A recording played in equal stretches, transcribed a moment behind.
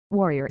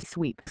Warriors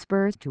sweep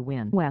Spurs to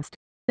win West,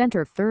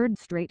 enter third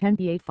straight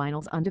NBA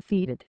Finals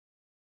undefeated.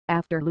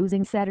 After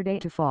losing Saturday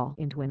to fall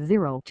into a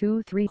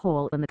 0-2-3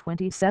 hole in the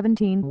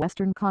 2017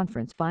 Western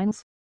Conference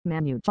Finals,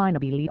 Manu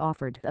Ginobili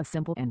offered a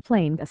simple and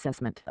plain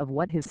assessment of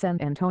what his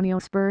San Antonio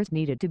Spurs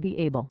needed to be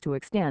able to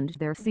extend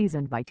their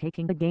season by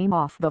taking the game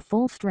off the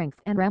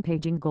full-strength and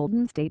rampaging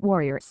Golden State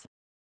Warriors.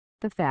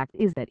 The fact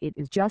is that it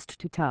is just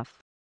too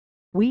tough.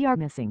 We are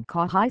missing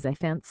Kawhi's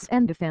offense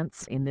and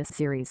defense in this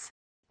series.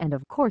 And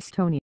of course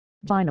Tony,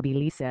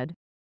 Ginobili said.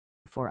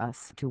 For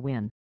us to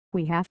win,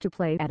 we have to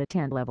play at a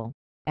 10 level,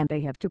 and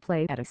they have to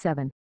play at a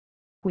 7.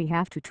 We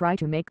have to try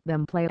to make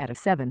them play at a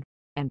 7,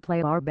 and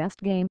play our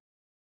best game.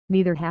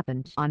 Neither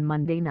happened on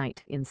Monday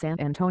night in San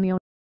Antonio.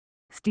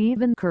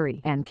 Stephen Curry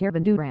and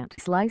Kevin Durant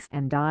slice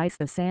and dice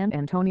the San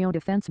Antonio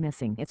defense,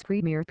 missing its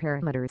premier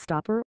perimeter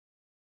stopper.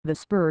 The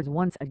Spurs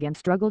once again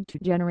struggled to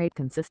generate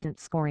consistent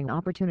scoring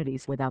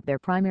opportunities without their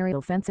primary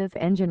offensive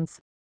engines.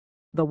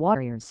 The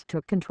Warriors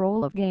took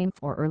control of Game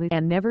 4 early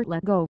and never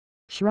let go,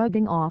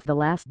 shrugging off the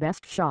last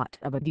best shot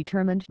of a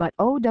determined but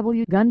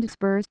outgunned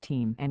Spurs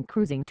team and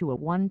cruising to a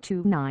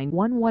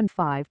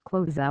 129-115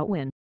 closeout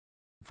win.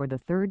 For the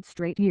third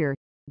straight year,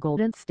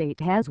 Golden State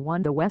has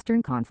won the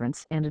Western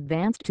Conference and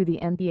advanced to the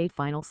NBA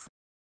Finals.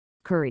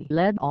 Curry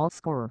led all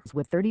scorers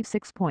with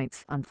 36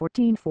 points on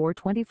 14 for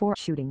 24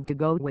 shooting to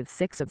go with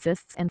 6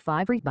 assists and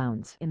 5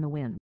 rebounds in the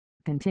win,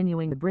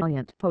 continuing the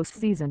brilliant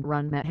postseason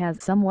run that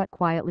has somewhat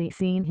quietly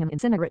seen him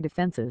incinerate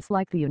defenses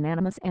like the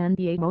unanimous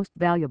NBA Most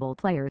Valuable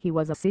Player he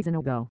was a season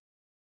ago.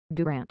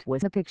 Durant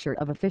was a picture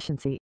of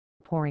efficiency,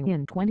 pouring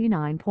in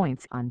 29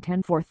 points on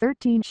 10 for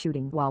 13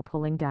 shooting while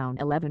pulling down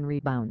 11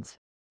 rebounds,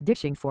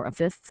 dishing 4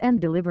 assists and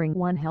delivering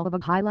one hell of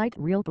a highlight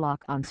reel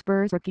block on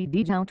Spurs rookie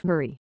DeJounte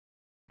Murray.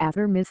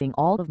 After missing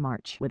all of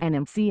March with an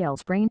MCL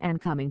sprain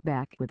and coming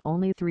back with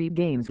only 3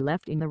 games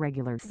left in the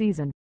regular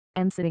season,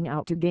 and sitting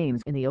out 2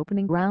 games in the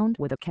opening round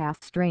with a calf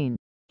strain,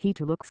 he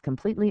too looks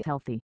completely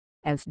healthy,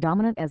 as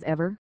dominant as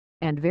ever,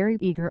 and very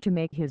eager to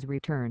make his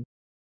return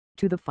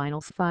to the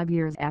finals 5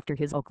 years after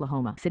his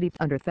Oklahoma City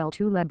Thunder fell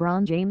to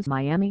LeBron James'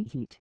 Miami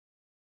Heat.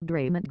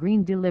 Draymond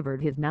Green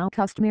delivered his now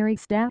customary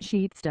stat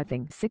sheet,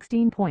 stuffing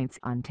 16 points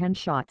on 10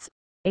 shots,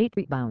 8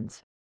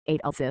 rebounds,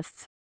 8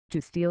 assists, 2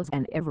 steals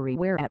and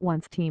everywhere at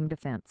once team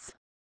defense.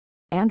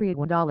 Andre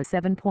Iguodala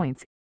 7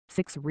 points,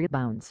 6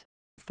 rebounds,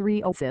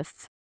 3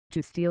 assists,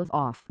 2 steals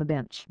off the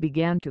bench,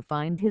 began to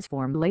find his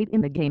form late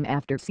in the game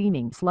after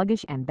seeming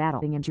sluggish and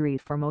battling injury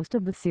for most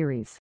of the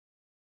series.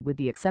 With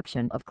the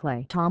exception of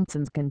Klay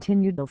Thompson's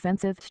continued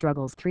offensive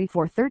struggles, 3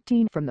 for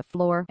 13 from the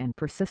floor and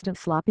persistent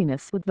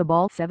sloppiness with the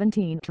ball,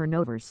 17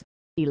 turnovers,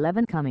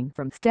 11 coming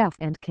from Steph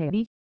and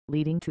KD,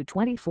 leading to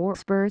 24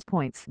 Spurs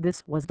points.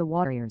 This was the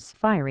Warriors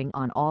firing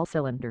on all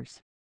cylinders,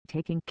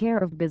 taking care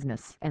of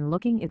business and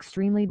looking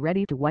extremely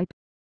ready to wipe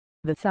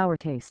the sour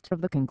taste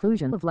of the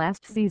conclusion of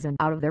last season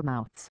out of their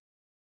mouths.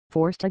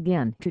 Forced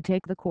again to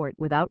take the court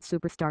without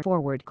superstar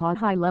forward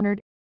Kawhi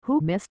Leonard,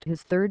 who missed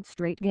his 3rd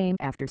straight game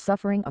after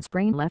suffering a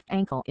sprained left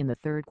ankle in the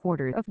 3rd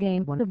quarter of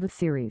Game 1 of the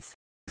series,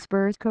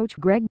 Spurs coach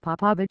Greg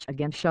Popovich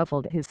again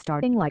shuffled his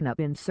starting lineup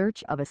in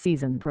search of a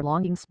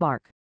season-prolonging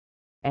spark.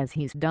 As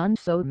he's done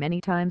so many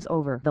times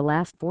over the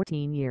last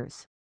 14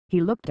 years,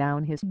 he looked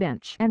down his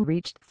bench and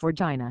reached for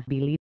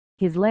Ginobili,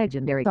 his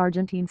legendary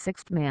Argentine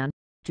 6th man,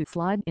 to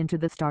slide into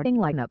the starting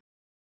lineup.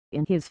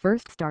 In his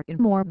first start in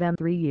more than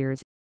 3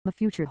 years, the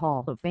future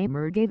Hall of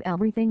Famer gave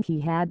everything he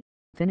had,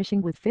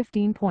 finishing with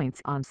 15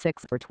 points on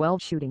 6 for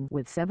 12 shooting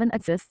with 7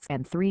 assists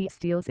and 3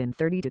 steals in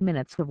 32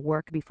 minutes of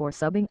work before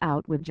subbing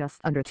out with just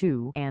under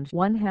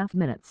 2.5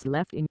 minutes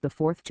left in the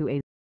 4th to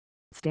a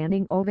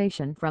standing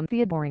ovation from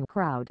the adoring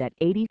crowd at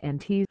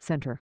AT&T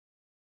Center.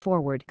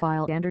 Forward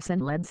Kyle Anderson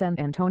led San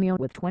Antonio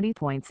with 20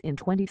 points in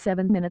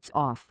 27 minutes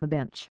off the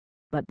bench,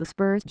 but the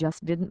Spurs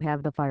just didn't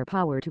have the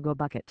firepower to go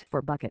bucket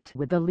for bucket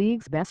with the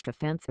league's best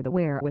offense or the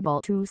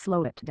wherewithal to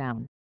slow it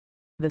down.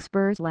 The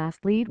Spurs'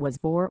 last lead was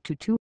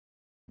 4-2.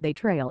 They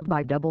trailed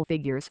by double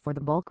figures for the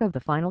bulk of the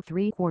final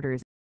 3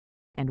 quarters,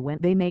 and when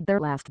they made their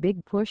last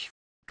big push,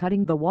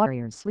 cutting the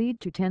Warriors' lead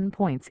to 10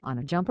 points on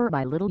a jumper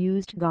by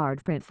little-used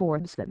guard Bryn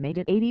Forbes that made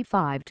it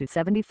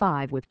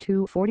 85-75 with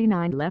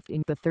 2:49 left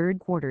in the 3rd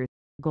quarter,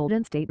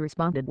 Golden State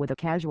responded with a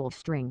casual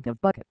string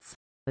of buckets,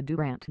 a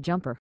Durant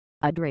jumper,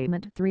 a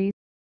Draymond 3,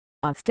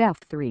 a Steph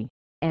 3,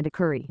 and a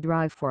Curry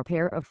drive for a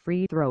pair of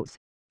free throws,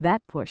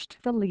 that pushed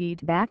the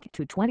lead back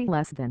to 20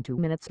 less than 2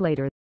 minutes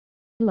later.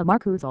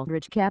 LaMarcus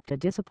Aldridge capped a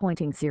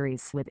disappointing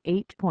series with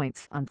 8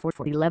 points on 4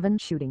 for 11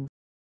 shooting.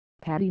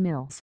 Patty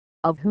Mills,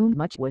 of whom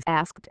much was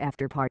asked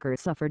after Parker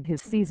suffered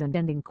his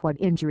season-ending quad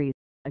injury,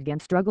 again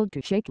struggled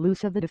to shake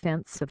loose of the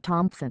defense of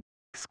Thompson,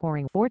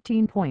 scoring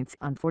 14 points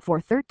on 4 for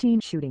 13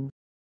 shooting.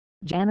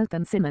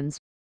 Jonathan Simmons,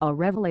 a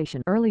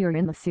revelation earlier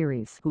in the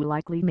series who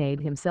likely made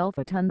himself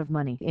a ton of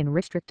money in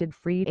restricted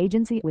free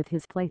agency with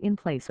his play in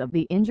place of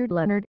the injured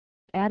Leonard,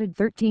 added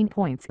 13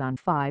 points on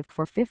 5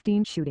 for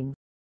 15 shooting.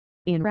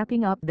 In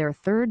wrapping up their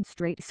 3rd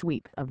straight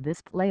sweep of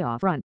this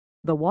playoff run,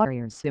 the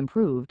Warriors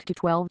improved to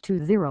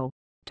 12-0,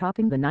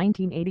 topping the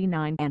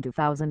 1989 and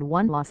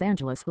 2001 Los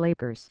Angeles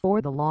Lakers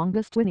for the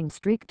longest winning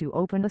streak to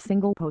open a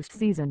single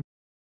postseason.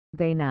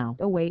 They now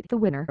await the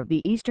winner of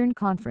the Eastern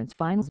Conference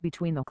Finals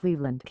between the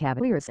Cleveland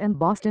Cavaliers and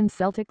Boston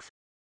Celtics.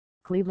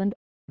 Cleveland,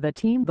 the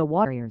team the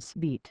Warriors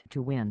beat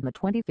to win the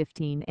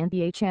 2015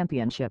 NBA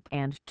championship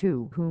and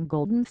to whom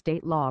Golden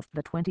State lost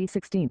the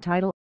 2016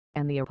 title,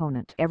 and the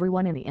opponent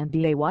everyone in the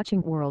NBA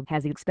watching world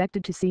has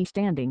expected to see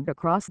standing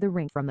across the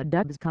ring from the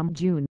Dubs come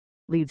June,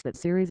 leads that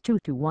series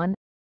 2-1.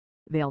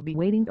 They'll be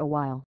waiting a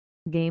while.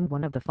 Game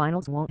 1 of the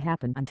finals won't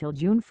happen until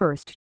June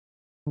 1st.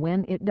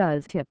 When it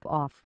does tip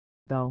off,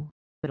 though,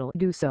 it'll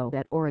do so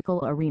at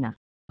Oracle Arena,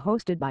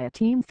 hosted by a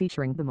team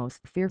featuring the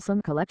most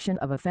fearsome collection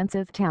of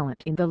offensive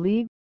talent in the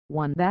league,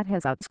 one that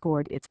has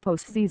outscored its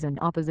postseason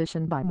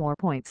opposition by more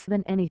points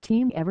than any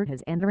team ever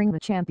has entering the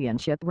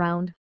championship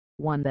round,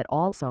 one that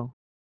also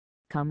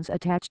comes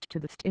attached to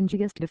the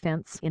stingiest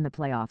defense in the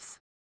playoffs,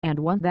 and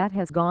one that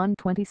has gone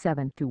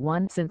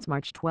 27-1 since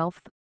March 12,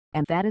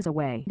 and that is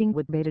awaiting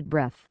with bated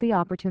breath the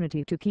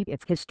opportunity to keep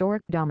its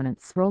historic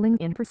dominance rolling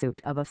in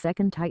pursuit of a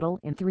second title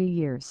in 3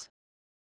 years.